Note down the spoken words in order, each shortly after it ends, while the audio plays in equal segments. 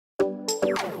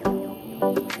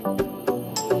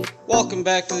Welcome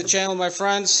back to the channel, my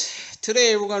friends.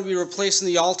 Today we're going to be replacing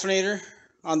the alternator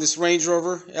on this Range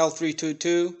Rover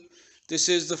L322. This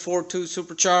is the 4.2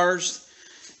 supercharged.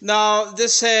 Now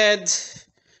this had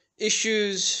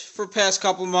issues for the past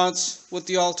couple months with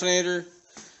the alternator.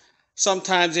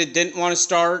 Sometimes it didn't want to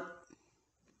start.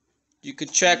 You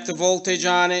could check the voltage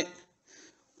on it.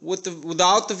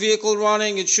 Without the vehicle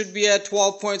running, it should be at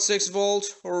 12.6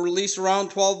 volts or at least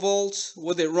around 12 volts.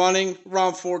 With it running,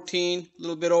 around 14, a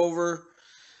little bit over.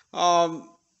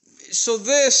 So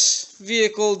this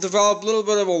vehicle developed a little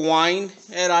bit of a whine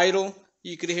at idle.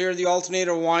 You could hear the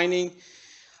alternator whining.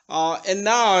 And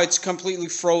now it's completely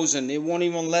frozen. It won't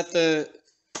even let the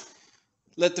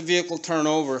vehicle turn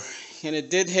over. And it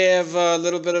did have a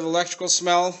little bit of electrical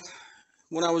smell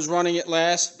when I was running it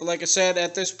last, but like I said,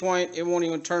 at this point it won't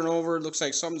even turn over. It looks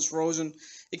like something's frozen.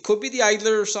 It could be the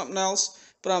idler or something else,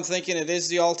 but I'm thinking it is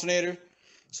the alternator.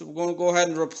 So we're going to go ahead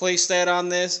and replace that on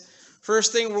this.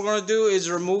 First thing we're going to do is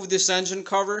remove this engine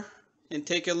cover and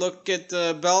take a look at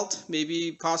the belt.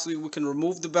 Maybe possibly we can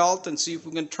remove the belt and see if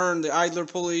we can turn the idler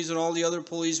pulleys and all the other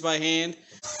pulleys by hand.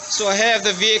 So I have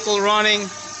the vehicle running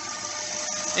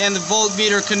and the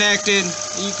voltmeter connected.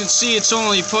 You can see it's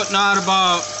only putting out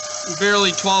about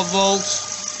barely 12 volts.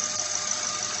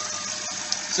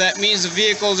 So that means the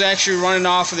vehicle is actually running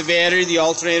off of the battery. The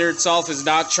alternator itself is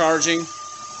not charging.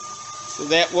 So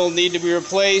that will need to be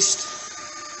replaced.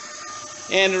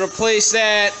 And to replace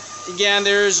that, again,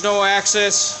 there is no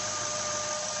access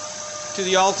to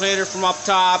the alternator from up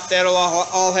top. That'll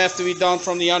all have to be done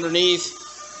from the underneath.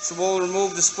 So we'll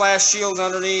remove the splash shield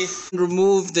underneath.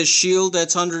 Remove the shield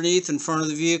that's underneath in front of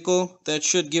the vehicle. That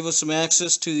should give us some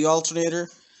access to the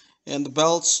alternator and the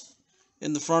belts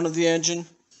in the front of the engine.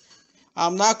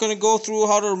 I'm not going to go through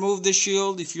how to remove this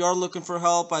shield. If you are looking for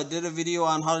help, I did a video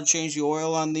on how to change the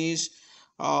oil on these,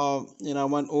 and I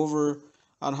went over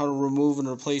on how to remove and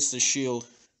replace the shield.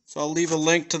 So I'll leave a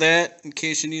link to that in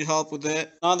case you need help with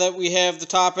that. Now that we have the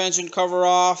top engine cover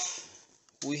off,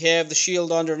 we have the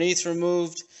shield underneath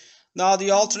removed. Now the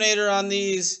alternator on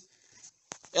these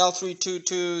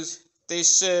L322s, they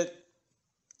sit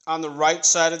on the right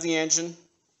side of the engine.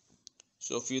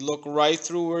 So if you look right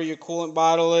through where your coolant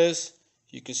bottle is,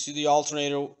 you can see the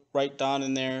alternator right down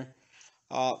in there.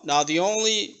 Now the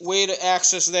only way to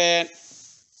access that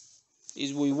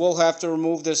is we will have to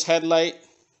remove this headlight.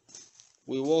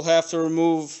 We will have to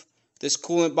remove this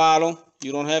coolant bottle.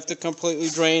 You don't have to completely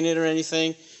drain it or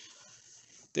anything.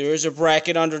 There is a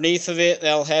bracket underneath of it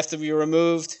that'll have to be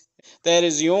removed. That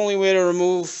is the only way to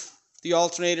remove the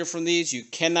alternator from these. You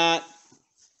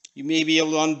may be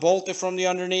able to unbolt it from the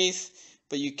underneath,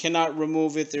 but you cannot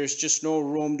remove it. There's just no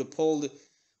room to pull the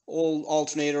old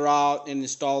alternator out and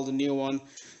install the new one.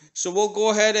 So we'll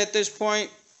go ahead at this point,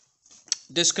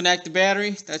 disconnect the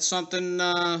battery. That's something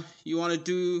you want to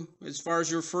do as far as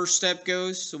your first step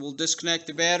goes. So we'll disconnect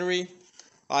the battery.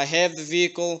 I have the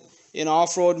vehicle in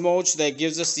off-road mode, so that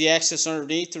gives us the access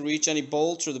underneath to reach any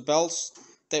bolts or the belts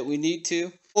that we need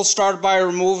to. We'll start by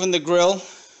removing the grill.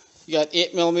 You got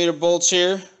 8mm bolts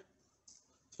here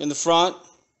in the front,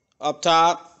 up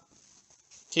top,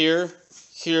 here,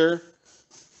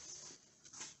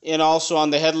 and also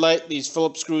on the headlight, these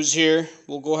Phillips screws here.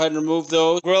 We'll go ahead and remove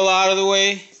those. Grill out of the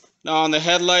way. Now on the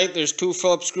headlight, there's two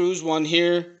Phillips screws, one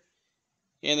here,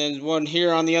 and then one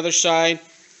here on the other side.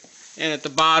 And at the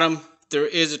bottom, there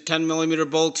is a 10mm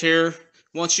bolt here.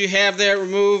 Once you have that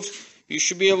removed, you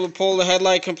should be able to pull the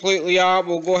headlight completely out.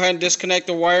 We'll go ahead and disconnect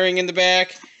the wiring in the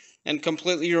back and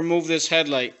completely remove this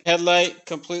headlight. Headlight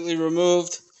completely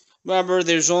removed. Remember,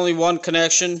 there's only one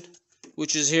connection,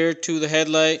 which is here to the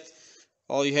headlight.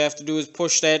 All you have to do is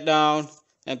push that down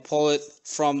and pull it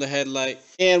from the headlight.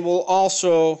 And we'll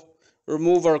also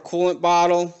remove our coolant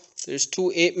bottle. There's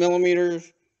two 8mm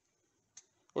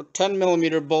or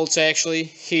 10mm bolts actually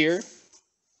here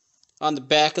on the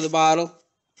back of the bottle.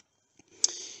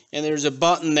 And there's a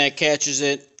button that catches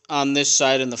it on this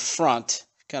side in the front.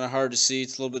 Kind of hard to see,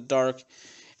 it's a little bit dark.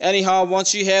 Anyhow,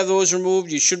 once you have those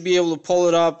removed, you should be able to pull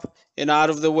it up and out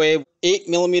of the way.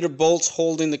 8mm bolts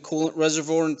holding the coolant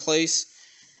reservoir in place.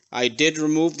 I did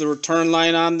remove the return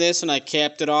line on this and I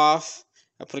capped it off.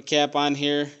 I put a cap on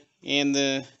here and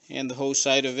the hose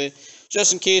side of it,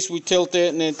 just in case we tilt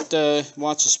it and it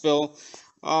wants to spill.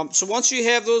 So once you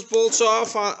have those bolts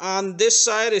off, on this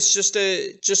side, it's just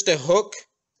a hook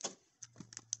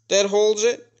that holds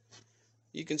it.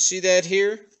 You can see that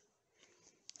here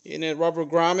in a rubber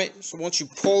grommet. So once you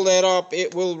pull that up,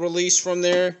 it will release from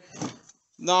there.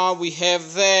 Now we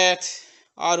have that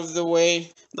out of the way.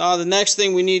 Now the next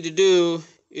thing we need to do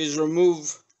is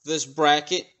remove this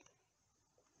bracket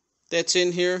that's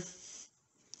in here.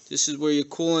 This is where your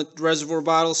coolant reservoir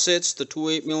bottle sits. The two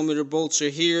 8mm bolts are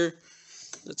here.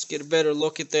 Let's get a better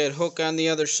look at that hook on the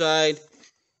other side.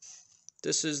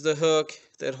 This is the hook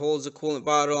that holds the coolant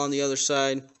bottle on the other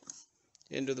side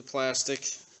into the plastic,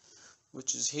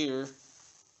 which is here.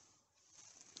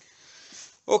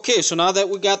 Okay, so now that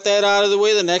we got that out of the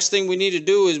way, the next thing we need to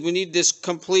do is we need this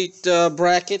complete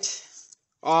bracket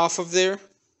off of there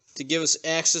to give us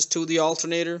access to the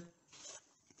alternator.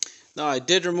 Now, I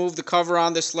did remove the cover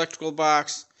on this electrical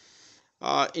box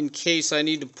in case I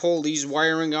need to pull these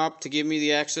wiring up to give me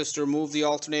the access to remove the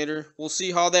alternator. We'll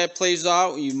see how that plays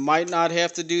out. You might not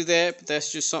have to do that, but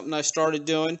that's just something I started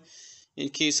doing in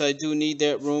case I do need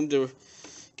that room to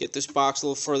get this box a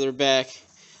little further back.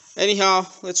 Anyhow,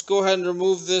 let's go ahead and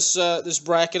remove this this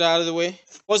bracket out of the way.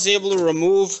 I was able to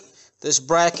remove this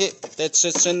bracket that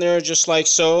sits in there just like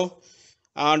so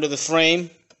onto the frame.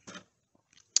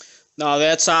 Now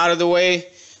that's out of the way.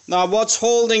 Now what's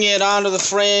holding it onto the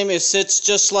frame, it sits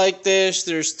just like this.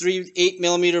 There's three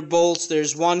 8mm bolts.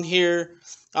 There's one here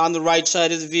on the right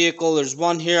side of the vehicle. There's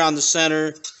one here on the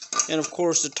center. And of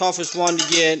course the toughest one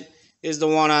to get is the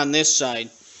one on this side.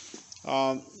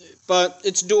 But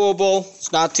it's doable.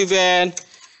 It's not too bad.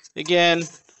 Again,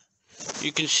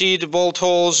 you can see the bolt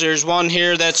holes. There's one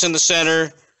here that's in the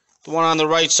center. The one on the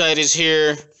right side is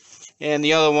here. And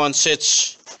the other one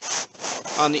sits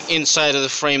on the inside of the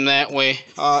frame that way.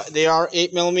 They are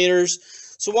 8mm.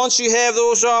 So once you have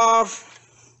those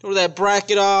off, or that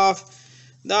bracket off,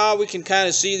 now we can kind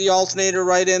of see the alternator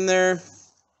right in there.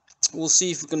 We'll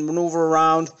see if we can maneuver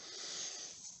around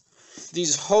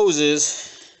these hoses.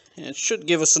 And it should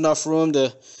give us enough room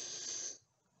to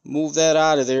move that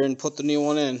out of there and put the new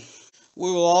one in.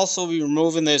 We will also be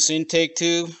removing this intake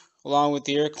tube along with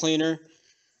the air cleaner.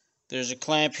 There's a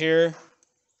clamp here.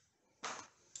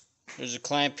 There's a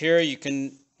clamp here. You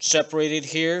can separate it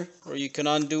here, or you can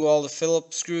undo all the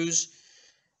Phillips screws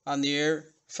on the air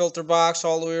filter box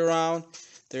all the way around.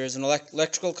 There's an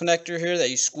electrical connector here that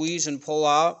you squeeze and pull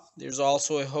out. There's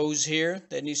also a hose here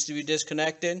that needs to be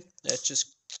disconnected. That's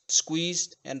just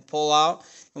squeezed and pull out.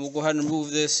 And we'll go ahead and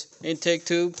remove this intake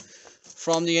tube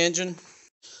from the engine.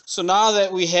 So now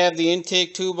that we have the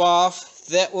intake tube off,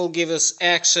 that will give us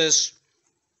access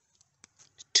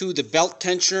to the belt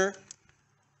tensioner.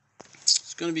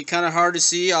 It's going to be kind of hard to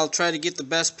see. I'll try to get the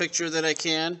best picture that I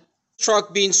can. The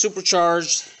truck, being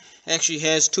supercharged, actually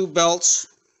has two belts.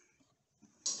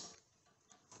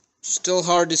 Still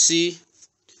hard to see,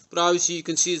 but obviously you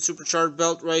can see the supercharged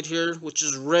belt right here, which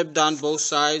is ribbed on both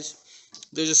sides.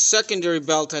 There's a secondary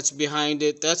belt that's behind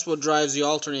it. That's what drives the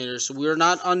alternator. So we are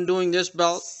not undoing this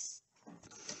belt.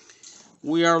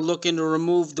 We are looking to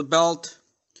remove the belt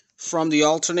from the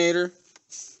alternator.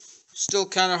 Still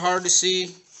kind of hard to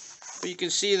see, but you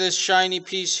can see this shiny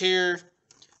piece here.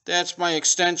 That's my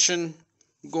extension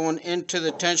going into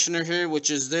the tensioner here,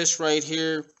 which is this right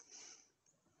here.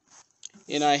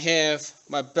 And I have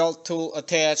my belt tool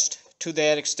attached to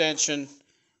that extension.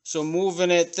 So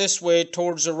moving it this way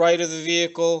towards the right of the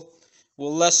vehicle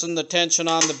will lessen the tension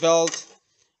on the belt,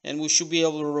 and we should be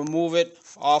able to remove it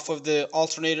off of the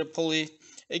alternator pulley.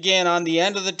 Again, on the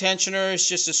end of the tensioner, it's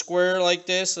just a square like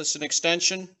this. It's an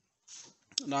extension.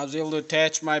 And I was able to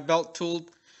attach my belt tool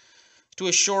to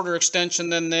a shorter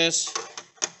extension than this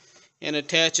and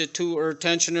attach it to our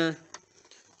tensioner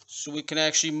so we can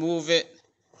actually move it.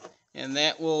 And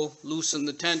that will loosen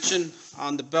the tension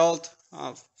on the belt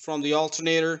from the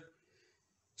alternator.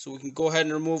 So we can go ahead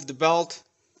and remove the belt.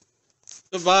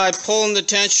 So by pulling the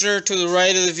tensioner to the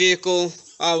right of the vehicle,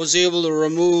 I was able to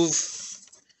remove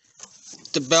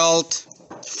the belt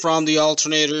from the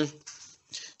alternator.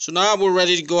 So now we're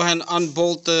ready to go ahead and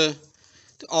unbolt the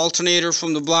alternator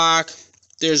from the block.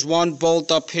 There's one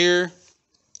bolt up here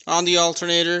on the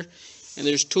alternator, and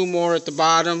there's two more at the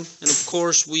bottom. And of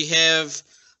course we have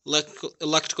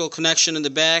electrical connection in the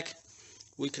back.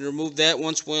 We can remove that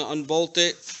once we unbolt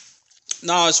it.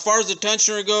 Now, as far as the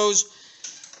tensioner goes,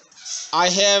 I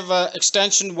have an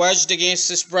extension wedged against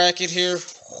this bracket here,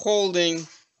 holding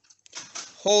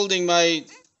my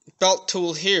belt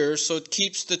tool here, so it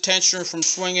keeps the tensioner from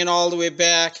swinging all the way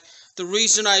back. The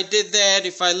reason I did that,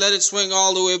 if I let it swing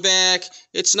all the way back,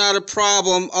 it's not a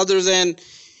problem other than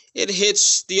it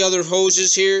hits the other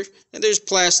hoses here, and there's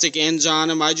plastic ends on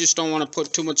them. I just don't want to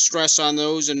put too much stress on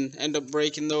those and end up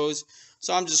breaking those.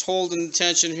 So I'm just holding the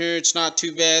tension here. It's not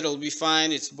too bad. It'll be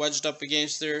fine. It's wedged up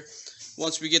against there.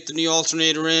 Once we get the new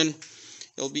alternator in,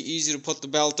 it'll be easy to put the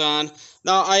belt on.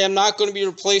 Now, I am not going to be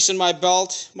replacing my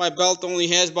belt. My belt only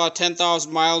has about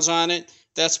 10,000 miles on it.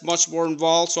 That's much more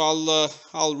involved, so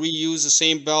I'll reuse the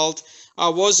same belt. I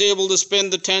was able to spin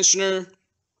the tensioner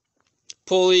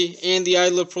pulley and the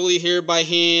idler pulley here by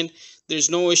hand. There's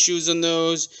no issues in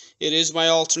those. It is my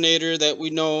alternator that we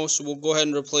know, so we'll go ahead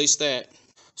and replace that.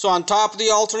 So on top of the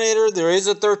alternator, there is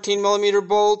a 13mm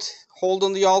bolt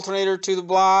holding the alternator to the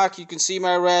block. You can see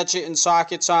my ratchet and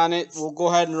sockets on it. We'll go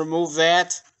ahead and remove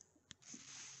that.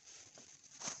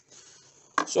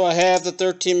 So I have the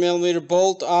 13mm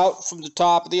bolt out from the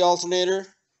top of the alternator.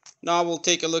 Now we'll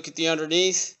take a look at the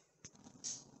underneath.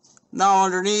 Now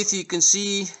underneath you can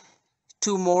see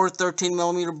two more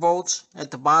 13mm bolts at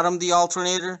the bottom of the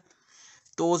alternator.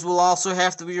 Those will also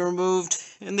have to be removed.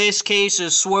 In this case,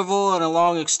 a swivel and a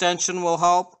long extension will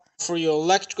help. For your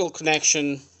electrical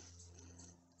connection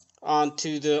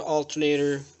onto the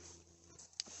alternator,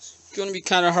 it's going to be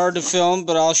kind of hard to film,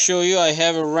 but I'll show you. I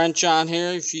have a wrench on here.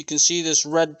 If you can see this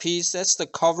red piece, that's the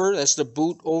cover, that's the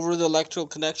boot over the electrical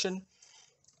connection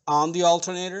on the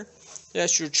alternator.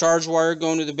 That's your charge wire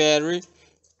going to the battery.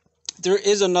 There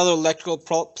is another electrical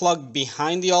plug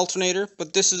behind the alternator,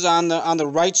 but this is on the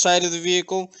right side of the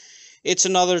vehicle. It's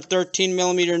another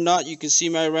 13mm nut. You can see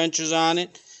my wrenches on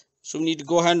it. So we need to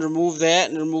go ahead and remove that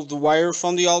and remove the wire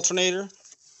from the alternator.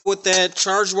 With that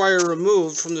charge wire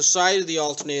removed from the side of the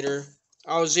alternator,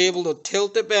 I was able to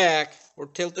tilt it back, or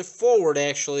tilt it forward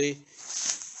actually.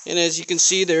 And as you can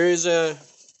see, there is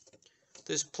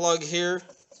this plug here,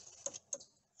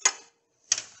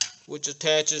 which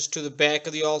attaches to the back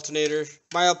of the alternator.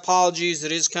 My apologies,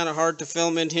 it is kind of hard to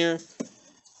film in here,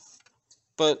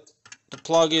 but the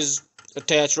plug is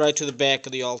attached right to the back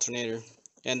of the alternator.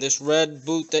 And this red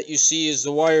boot that you see is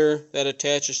the wire that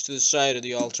attaches to the side of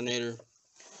the alternator,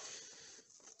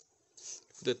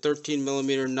 the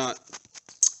 13mm nut.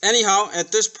 Anyhow,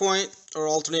 at this point, our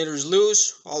alternator is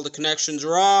loose, all the connections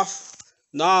are off.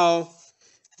 Now,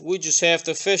 we just have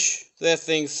to fish that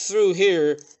thing through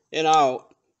here and out,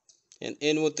 and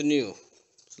in with the new.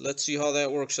 So let's see how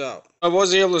that works out. I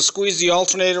was able to squeeze the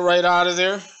alternator right out of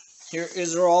there. Here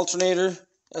is our alternator.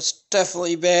 That's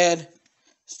definitely bad.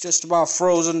 It's just about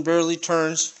frozen, barely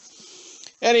turns.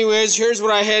 Anyways, here's what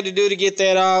I had to do to get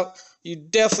that out. You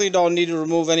definitely don't need to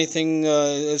remove anything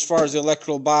as far as the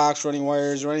electrical box, running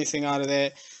wires, or anything out of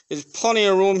that. There's plenty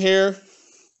of room here,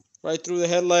 right through the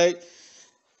headlight.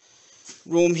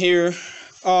 Room here.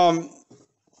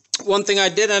 One thing I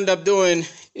did end up doing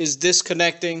is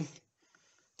disconnecting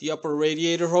the upper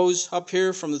radiator hose up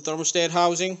here from the thermostat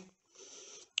housing,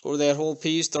 or that whole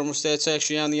piece. Thermostat's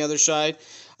actually on the other side.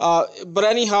 But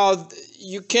anyhow,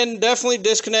 you can definitely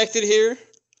disconnect it here.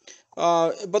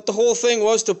 But the whole thing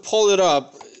was to pull it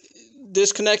up.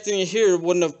 Disconnecting it here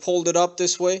wouldn't have pulled it up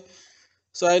this way.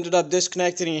 So I ended up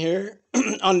disconnecting it here,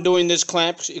 undoing this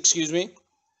clamp, excuse me,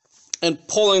 and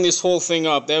pulling this whole thing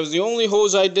up. That was the only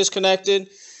hose I disconnected.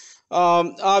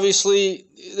 Obviously,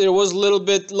 there was a little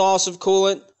bit loss of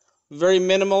coolant, very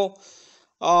minimal.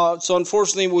 So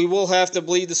unfortunately, we will have to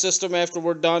bleed the system after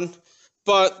we're done.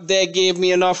 But that gave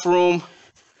me enough room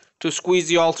to squeeze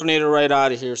the alternator right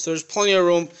out of here. So there's plenty of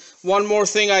room. One more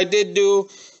thing I did do,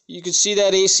 you can see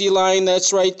that AC line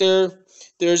that's right there.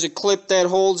 There's a clip that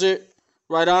holds it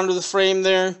right onto the frame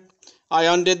there. I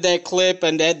undid that clip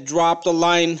and that dropped the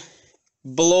line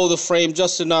below the frame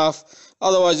just enough.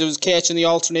 Otherwise it was catching the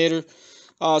alternator.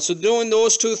 So doing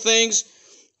those two things,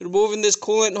 removing this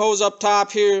coolant hose up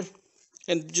top here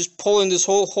and just pulling this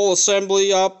whole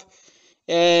assembly up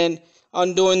and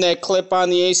undoing that clip on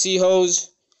the AC hose,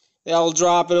 that'll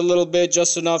drop it a little bit,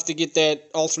 just enough to get that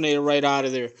alternator right out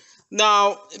of there.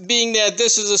 Now, being that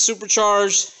this is a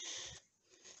supercharged,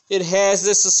 it has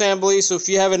this assembly, so if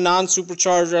you have a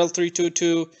non-supercharged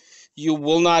L322, you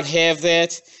will not have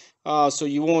that. So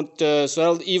you won't, so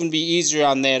that'll even be easier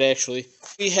on that actually.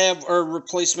 We have our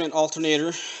replacement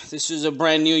alternator. This is a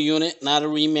brand new unit, not a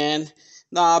reman.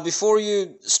 Now, before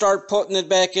you start putting it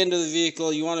back into the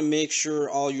vehicle, you want to make sure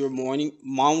all your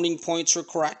mounting points are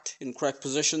correct, in correct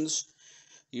positions.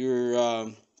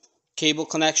 Your cable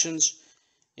connections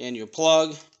and your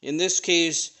plug. In this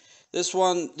case, this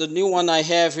one, the new one I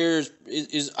have here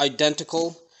is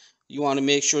identical. You want to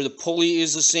make sure the pulley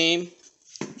is the same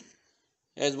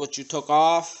as what you took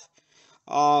off.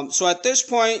 So at this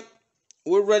point,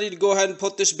 we're ready to go ahead and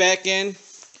put this back in.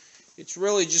 It's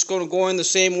really just going to go in the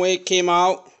same way it came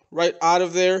out, right out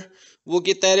of there. We'll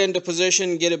get that into position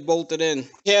and get it bolted in.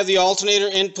 We have the alternator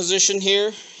in position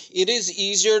here. It is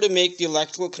easier to make the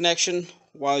electrical connection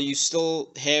while you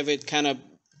still have it kind of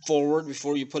forward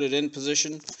before you put it in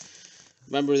position.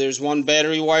 Remember, there's one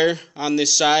battery wire on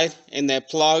this side and that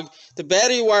plug. The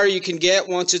battery wire you can get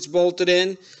once it's bolted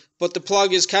in, but the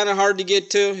plug is kind of hard to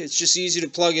get to. It's just easy to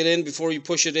plug it in before you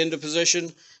push it into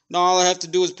position. Now all I have to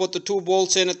do is put the two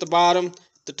bolts in at the bottom.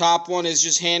 The top one is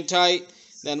just hand tight.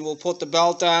 Then we'll put the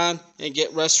belt on and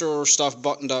get rest of our stuff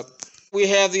buttoned up. We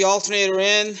have the alternator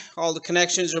in. All the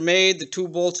connections are made. The 2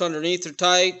 bolts underneath are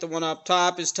tight. The one up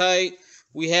top is tight.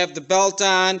 We have the belt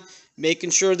on,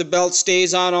 making sure the belt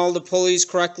stays on all the pulleys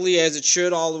correctly as it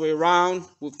should all the way around.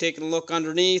 We've taken a look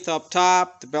underneath, up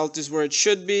top. The belt is where it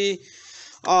should be.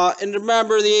 And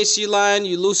remember the AC line,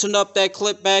 you loosened up that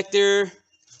clip back there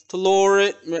to lower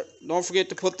it. Don't forget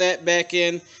to put that back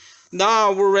in.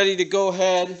 Now we're ready to go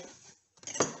ahead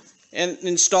and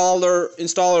install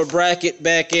our bracket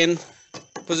back in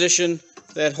position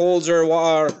that holds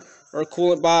our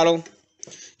coolant bottle.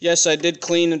 Yes, I did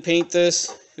clean and paint this.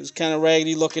 It was kind of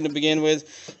raggedy looking to begin with.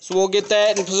 So we'll get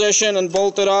that in position and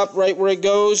bolt it up right where it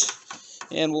goes,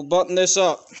 and we'll button this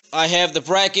up. I have the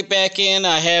bracket back in.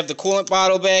 I have the coolant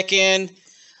bottle back in.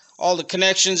 All the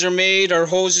connections are made. Our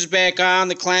hose is back on.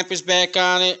 The clamp is back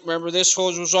on it. Remember, this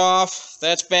hose was off.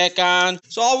 That's back on.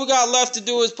 So all we got left to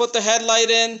do is put the headlight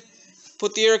in,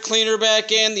 put the air cleaner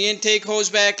back in, the intake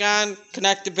hose back on,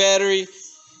 connect the battery,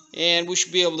 and we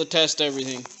should be able to test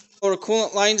everything. Our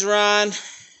coolant lines are on,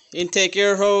 intake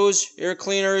air hose, air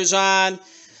cleaner is on.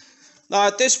 Now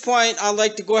at this point, I'd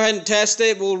like to go ahead and test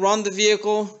it. We'll run the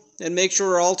vehicle and make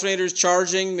sure our alternator is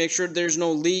charging, make sure there's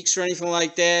no leaks or anything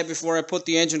like that before I put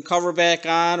the engine cover back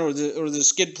on or the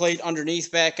skid plate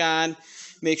underneath back on.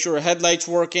 Make sure our headlight's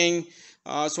working.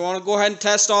 So I want to go ahead and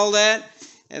test all that.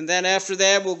 And then after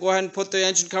that, we'll go ahead and put the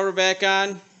engine cover back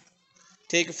on,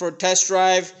 take it for a test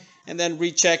drive, and then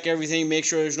recheck everything, make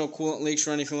sure there's no coolant leaks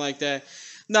or anything like that.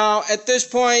 Now, at this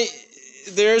point,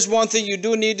 there's one thing you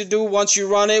do need to do once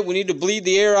you run it. We need to bleed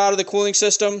the air out of the cooling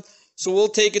system. So we'll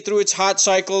take it through its hot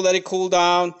cycle, let it cool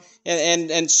down,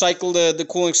 and cycle the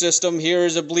cooling system. Here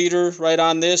is a bleeder right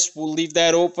on this. We'll leave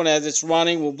that open as it's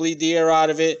running. We'll bleed the air out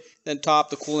of it, then top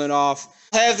the coolant off.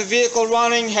 I have the vehicle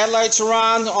running, headlights are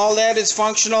on, all that is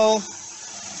functional,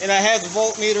 and I have the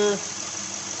voltmeter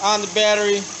on the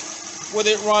battery with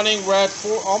it running. We're at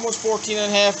almost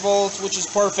 14.5 volts, which is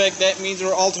perfect. That means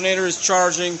our alternator is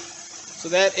charging, so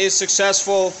that is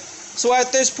successful. So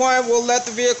at this point, we'll let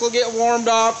the vehicle get warmed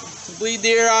up, bleed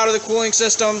the air out of the cooling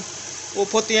system. We'll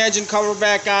put the engine cover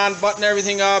back on, button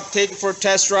everything up, take it for a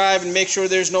test drive, and make sure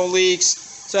there's no leaks.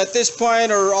 So at this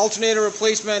point, our alternator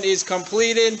replacement is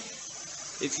completed.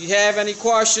 If you have any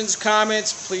questions,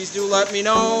 comments, please do let me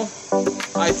know.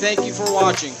 I thank you for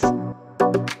watching.